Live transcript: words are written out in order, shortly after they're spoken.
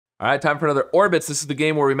All right, time for another Orbits. This is the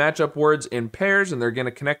game where we match up words in pairs, and they're going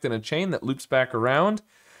to connect in a chain that loops back around.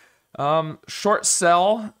 Short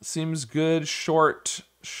sell seems good. Short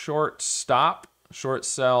stop. Short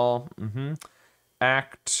sell.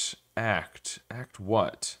 Act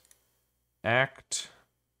what? Act.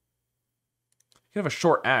 You can have a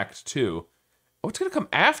short act too. What's gonna come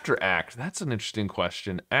after act? That's an interesting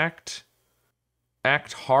question. Act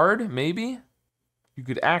hard, maybe? You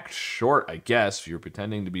could act short, I guess, if you're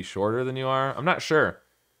pretending to be shorter than you are. I'm not sure.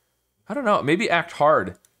 I don't know, maybe act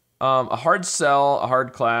hard. A hard sell, a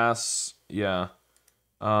hard class, yeah.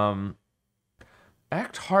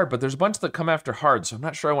 Act hard, but there's a bunch that come after hard, so I'm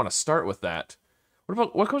not sure I want to start with that.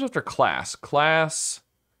 What comes after class? Class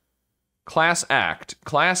act,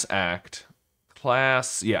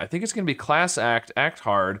 yeah, I think it's gonna be class act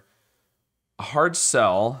hard, a hard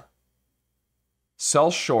sell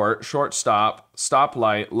short, short stop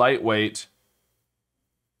light, lightweight,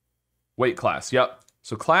 weight class, yep.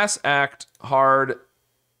 So class act, hard,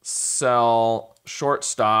 sell, short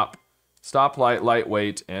stop light,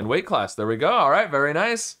 lightweight, and weight class. There we go, all right, very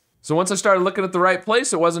nice. So once I started looking at the right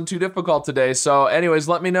place, it wasn't too difficult today. So anyways,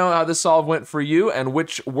 let me know how this solve went for you and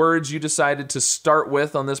which words you decided to start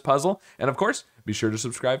with on this puzzle. And of course, be sure to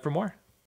subscribe for more.